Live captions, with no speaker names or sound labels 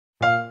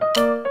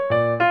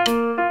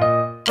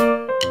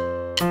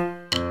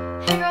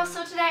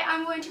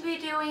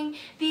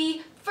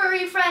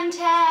Friend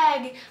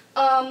Tag.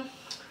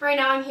 Right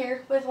now I'm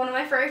here with one of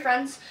my furry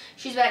friends.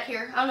 She's back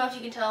here. I don't know if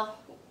you can tell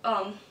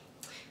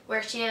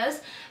where she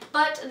is,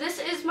 but this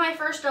is my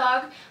first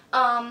dog.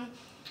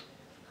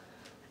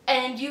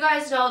 And you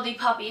guys know the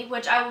puppy,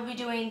 which I will be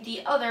doing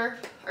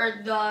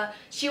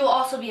she will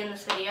also be in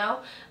this video.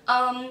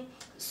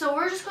 So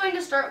we're just going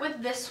to start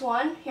with this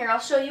one. Here, I'll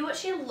show you what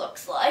she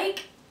looks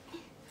like.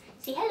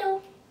 Say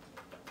hello.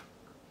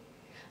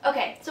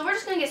 Okay, so we're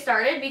just going to get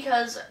started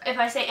because if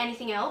I say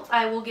anything else,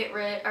 I will give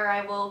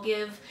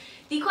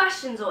the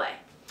questions away.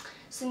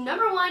 So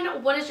number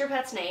one, what is your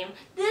pet's name?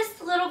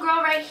 This little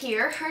girl right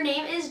here, her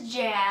name is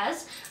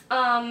Jazz,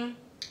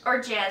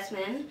 or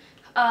Jasmine.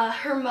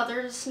 Her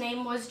mother's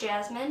name was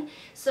Jasmine,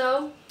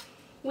 so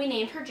we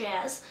named her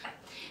Jazz.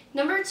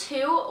 Number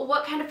two,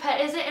 what kind of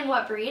pet is it and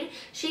what breed?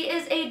 She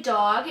is a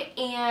dog,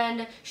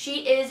 and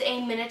she is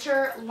a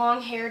miniature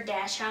long-haired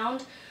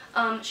dachshund.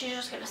 She's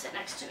just going to sit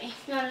next to me.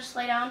 You want to just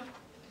lay down?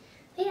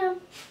 Lay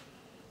down.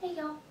 There you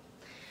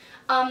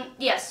go.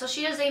 Yes, so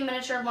she is a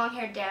miniature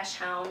long-haired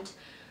dachshund.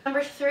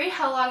 Number three,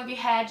 how long have you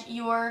had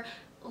your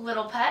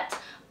little pet?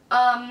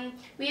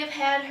 We have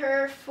had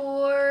her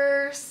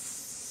for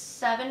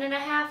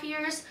 7.5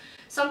 years,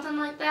 something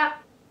like that.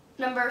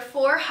 Number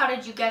four, how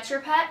did you get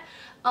your pet?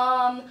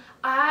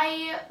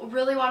 I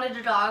really wanted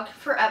a dog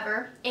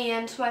forever,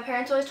 and my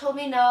parents always told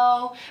me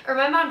no, or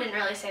my mom didn't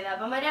really say that,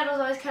 but my dad was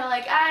always kind of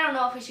like, I don't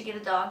know if we should get a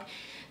dog,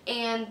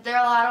 and they're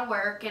a lot of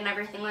work and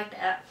everything like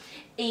that,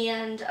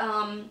 and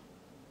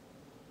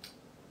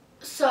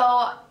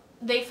so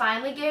they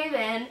finally gave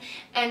in,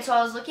 and so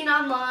I was looking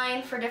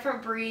online for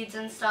different breeds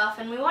and stuff,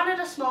 and we wanted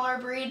a smaller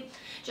breed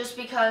just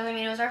because, I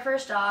mean, it was our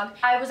first dog.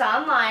 I was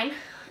online,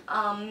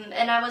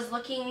 and I was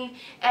looking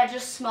at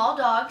just small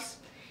dogs,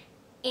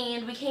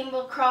 and we came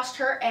across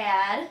her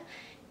ad,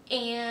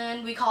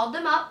 and we called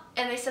them up,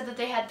 and they said that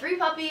they had 3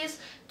 puppies,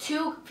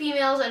 2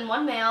 females and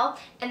 1 male,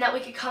 and that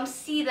we could come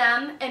see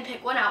them and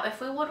pick one out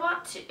if we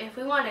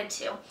wanted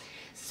to.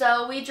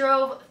 So we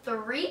drove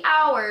 3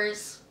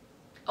 hours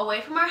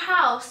away from our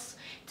house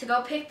to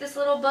go pick this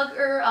little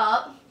bugger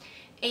up,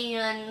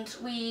 and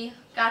we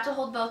got to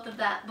hold both of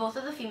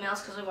the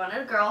females because we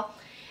wanted a girl,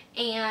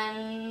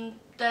 and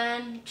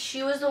then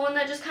she was the one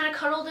that just kind of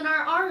cuddled in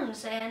our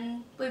arms,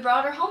 and we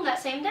brought her home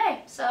that same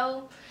day.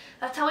 So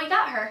that's how we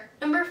got her.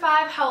 Number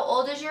 5, how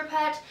old is your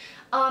pet?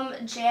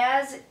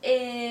 Jazz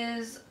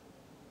is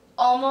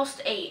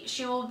almost 8.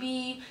 She will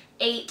be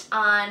 8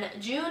 on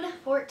June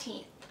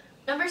 14th.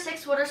 Number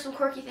 6, what are some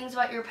quirky things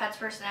about your pet's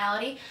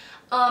personality?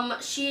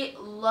 She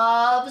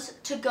loves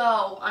to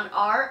go on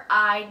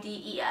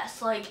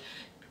R-I-D-E-S. Like,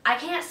 I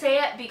can't say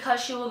it because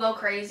she will go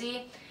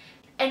crazy.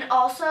 And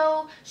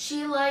also,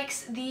 she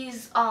likes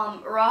these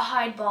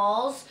rawhide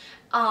balls.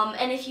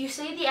 And if you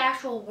say the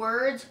actual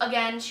words,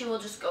 again, she will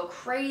just go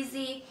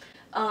crazy.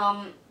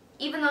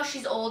 Even though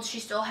she's old, she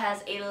still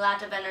has a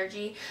lot of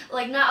energy.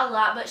 Like, not a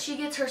lot, but she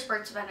gets her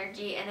spurts of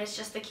energy, and it's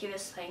just the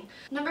cutest thing.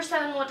 Number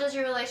 7, what does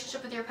your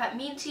relationship with your pet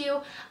mean to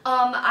you?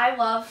 I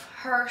love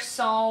her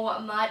so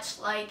much.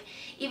 Like,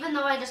 even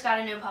though I just got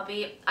a new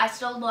puppy, I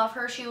still love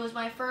her. She was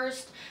my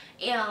first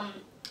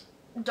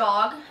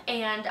dog,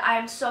 and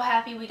I'm so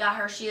happy we got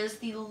her. She is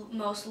the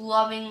most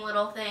loving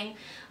little thing.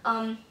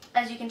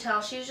 As you can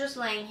tell, she's just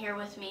laying here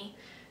with me.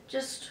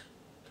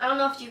 I don't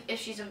know if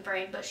she's in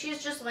frame, but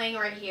she's just laying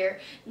right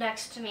here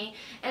next to me,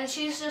 and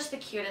she's just the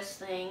cutest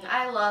thing.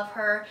 I love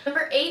her.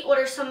 Number 8, what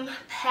are some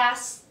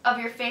of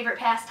your favorite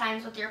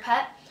pastimes with your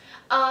pet?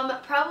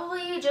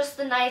 Probably just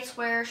the nights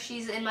where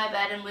she's in my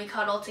bed and we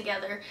cuddle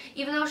together.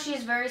 Even though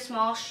she's very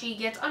small, she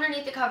gets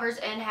underneath the covers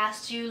and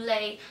has to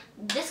lay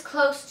this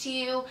close to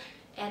you,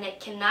 and it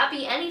cannot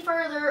be any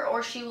further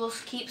or she will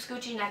keep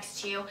scooching next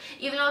to you.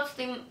 Even though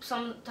it's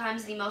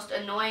sometimes the most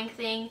annoying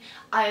thing,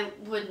 I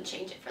wouldn't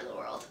change it for the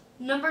world.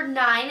 Number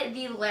 9,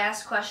 the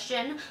last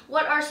question.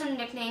 What are some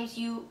nicknames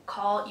you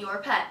call your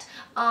pet?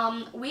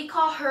 We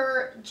call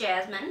her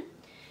Jasmine,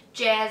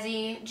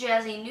 Jazzy,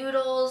 Jazzy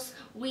Noodles,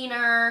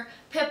 Wiener,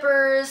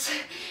 Pippers.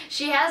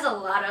 She has a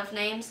lot of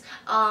names.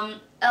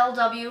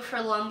 LW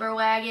for Lumber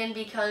Wagon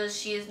because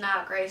she is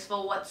not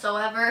graceful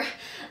whatsoever.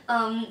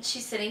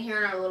 She's sitting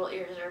here and her little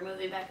ears are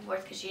moving back and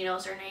forth because she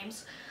knows her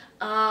names.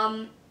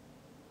 I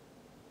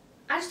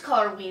just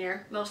call her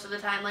Wiener most of the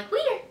time, like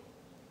Wiener.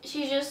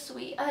 She's just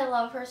sweet. I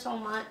love her so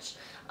much.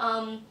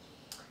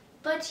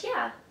 But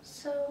yeah,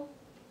 so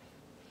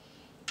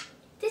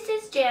this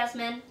is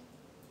Jasmine,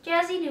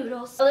 Jazzy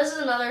Noodles. So this is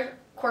another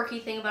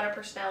quirky thing about her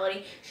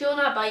personality. She will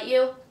not bite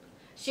you.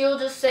 She will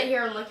just sit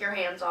here and lick your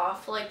hands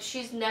off. Like,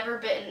 she's never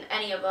bitten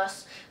any of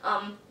us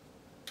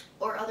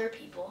or other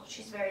people.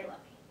 She's very loving.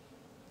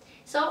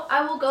 So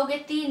I will go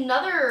get the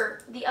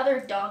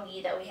other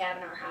doggy that we have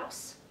in our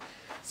house.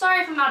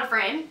 Sorry if I'm out of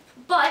frame,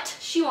 but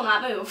she will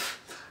not move.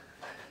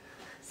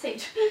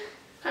 Saige,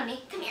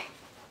 honey, come here.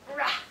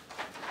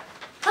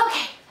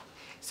 Okay,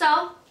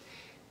 so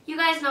you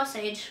guys know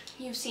Saige.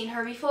 You've seen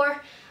her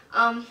before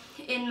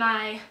in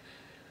my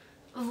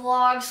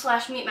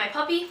vlog / meet my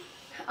puppy.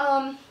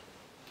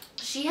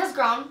 She has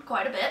grown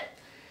quite a bit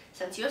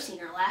since you have seen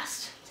her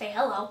last. Say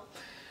hello.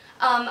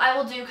 I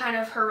will do kind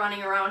of her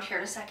running around here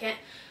in a second,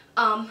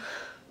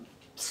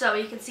 so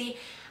you can see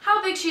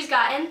how big she's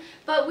gotten,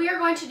 but we are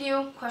going to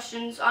do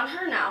questions on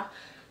her now.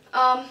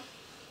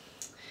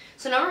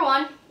 So number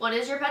 1, what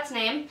is your pet's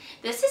name?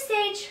 This is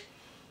Saige.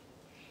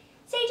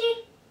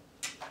 Saige.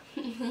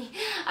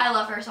 I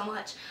love her so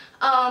much.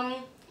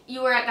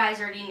 You guys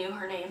already knew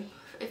her name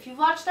if you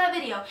watched that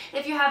video.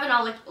 If you haven't,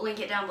 I'll link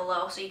it down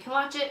below so you can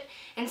watch it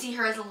and see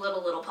her as a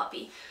little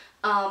puppy.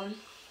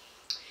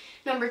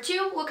 Number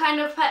 2, what kind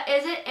of pet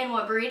is it and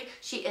what breed?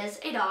 She is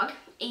a dog,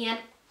 and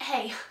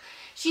hey,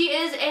 she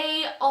is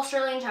a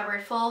Australian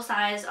Shepherd, full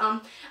size.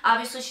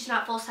 Obviously she's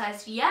not full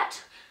sized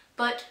yet,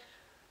 but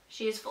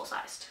she is full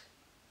sized.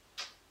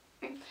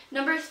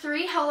 Number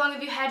 3, how long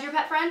have you had your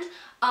pet friend?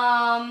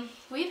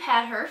 We've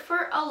had her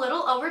for a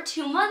little over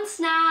 2 months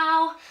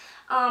now.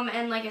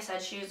 And like I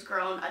said, she's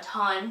grown a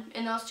ton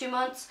in those 2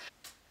 months.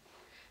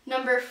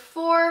 Number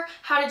 4,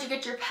 how did you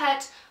get your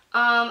pet?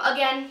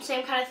 Again,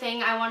 same kind of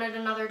thing. I wanted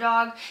another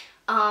dog.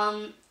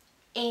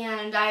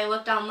 And I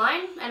looked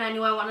online and I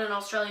knew I wanted an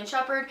Australian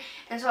Shepherd.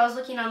 And so I was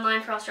looking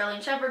online for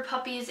Australian Shepherd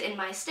puppies in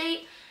my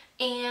state.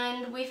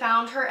 And we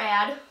found her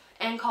ad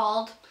and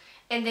called.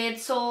 And they had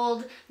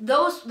sold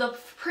the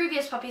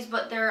previous puppies,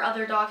 but their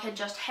other dog had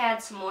just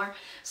had some more.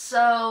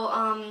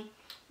 So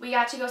we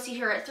got to go see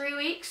her at 3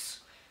 weeks,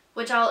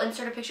 which I'll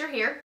insert a picture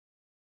here.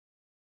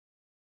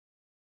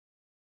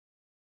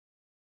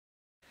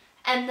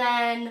 And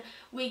then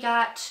we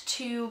got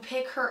to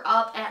pick her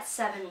up at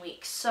 7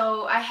 weeks.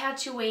 So I had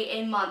to wait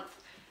a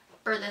month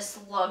for this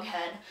lug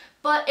head,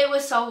 but it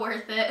was so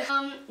worth it.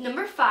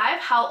 Number 5,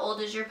 how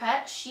old is your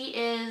pet? She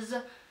is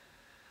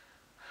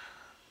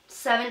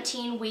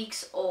 17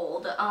 weeks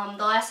old. The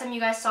last time you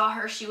guys saw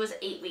her, she was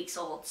 8 weeks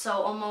old. So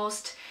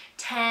almost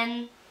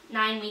 9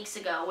 weeks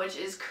ago, which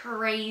is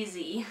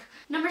crazy.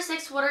 Number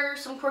 6, what are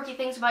some quirky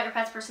things about your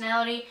pet's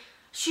personality?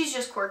 She's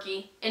just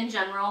quirky in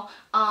general.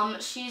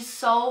 She's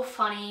so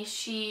funny.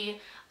 She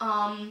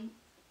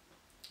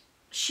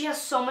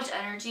has so much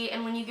energy,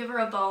 and when you give her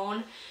a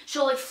bone,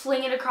 she'll like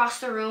fling it across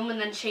the room and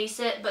then chase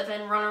it, but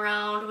then run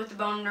around with the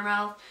bone in her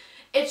mouth.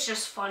 It's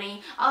just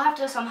funny. I'll have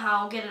to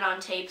somehow get it on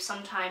tape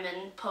sometime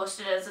and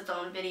post it as its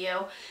own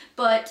video.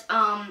 But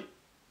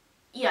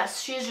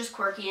yes, she is just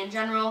quirky in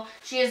general.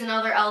 She is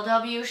another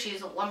LW.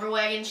 She's a lumber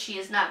wagon. She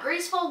is not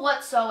graceful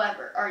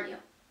whatsoever. Are you,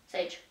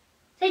 Saige?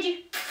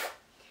 Saige,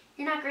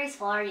 you're not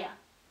graceful, are you?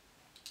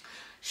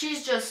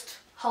 She's just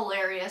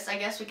hilarious. I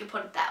guess we could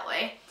put it that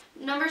way.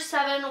 Number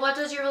 7, what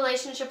does your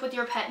relationship with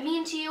your pet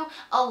mean to you?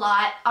 A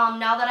lot.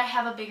 Now that I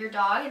have a bigger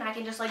dog and I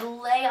can just like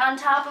lay on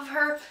top of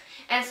her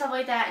and stuff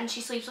like that, and she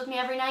sleeps with me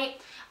every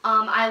night,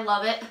 I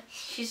love it.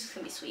 She's just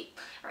gonna be sweet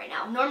right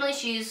now. Normally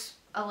she's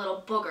a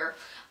little booger.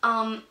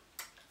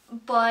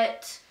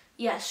 But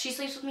yes, she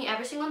sleeps with me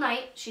every single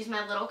night. She's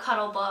my little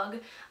cuddle bug.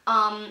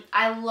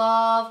 I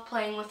love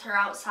playing with her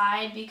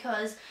outside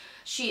because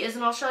she is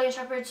an Australian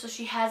Shepherd, so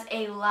she has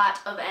a lot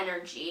of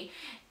energy.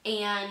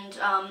 And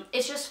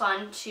it's just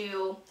fun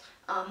to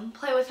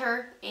play with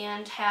her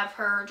and have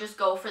her just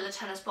go for the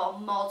tennis ball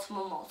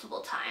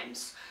multiple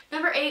times.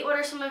 Number 8, what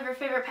are some of your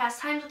favorite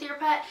pastimes with your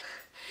pet?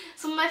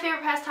 Some of my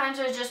favorite pastimes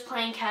are just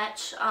playing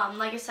catch.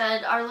 Like I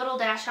said, our little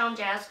dachshund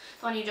Jazz,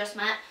 the one you just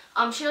met,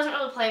 she doesn't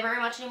really play very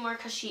much anymore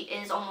because she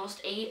is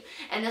almost 8,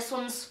 and this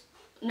one's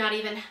not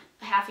even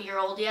half a year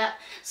old yet.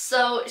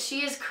 So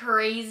she is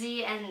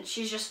crazy, and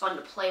she's just fun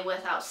to play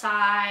with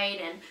outside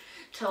and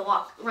to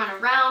run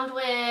around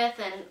with,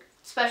 and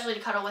especially to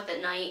cuddle with at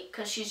night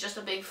because she's just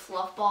a big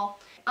fluff ball.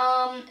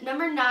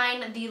 Number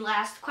 9, the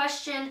last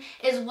question,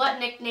 is what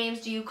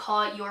nicknames do you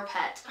call your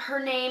pet?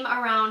 Her name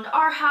around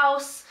our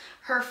house,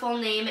 her full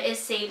name is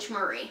Saige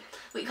Marie.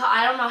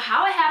 I don't know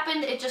how it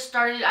happened. It just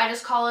started. I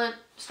just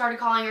started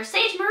calling her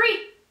Saige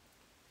Marie.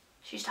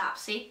 She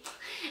stops, see?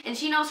 And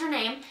she knows her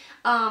name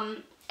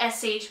as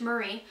Saige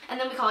Marie. And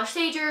then we call her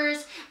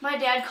Sagers. My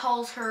dad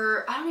calls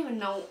her, I don't even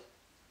know,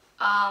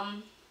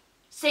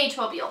 Saige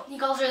Mobile. He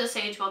calls her the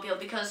Saige Mobile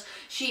because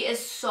she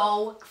is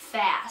so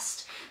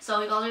fast.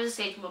 So he calls her the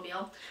Saige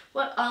Mobile.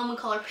 What we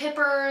call her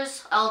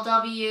Pippers,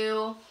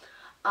 LW.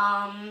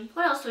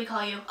 What else do we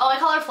call you? Oh, I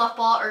call her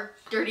Fluffball or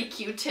Dirty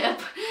Q-Tip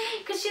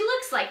because she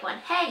looks like one.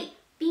 Hey,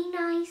 be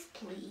nice,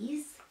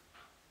 please.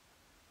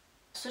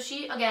 So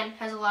she, again,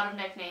 has a lot of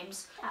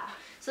nicknames. Yeah.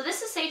 So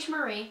this is Saige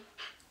Marie.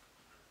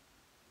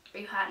 Are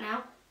you hot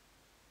now?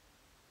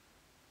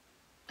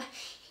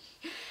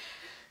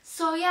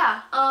 So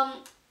yeah,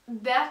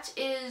 that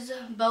is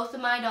both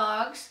of my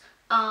dogs.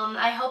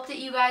 I hope that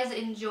you guys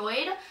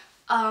enjoyed.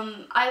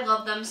 I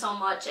love them so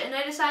much, and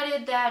I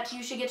decided that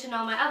you should get to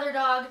know my other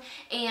dog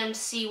and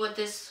see what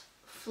this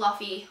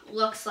Fluffy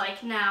looks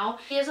like now.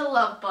 She is a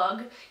love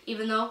bug,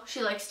 even though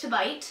she likes to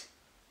bite.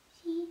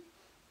 See?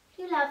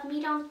 You love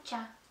me, don't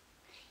ya?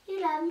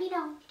 You love me,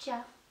 don't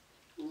ya?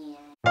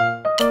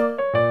 Yeah.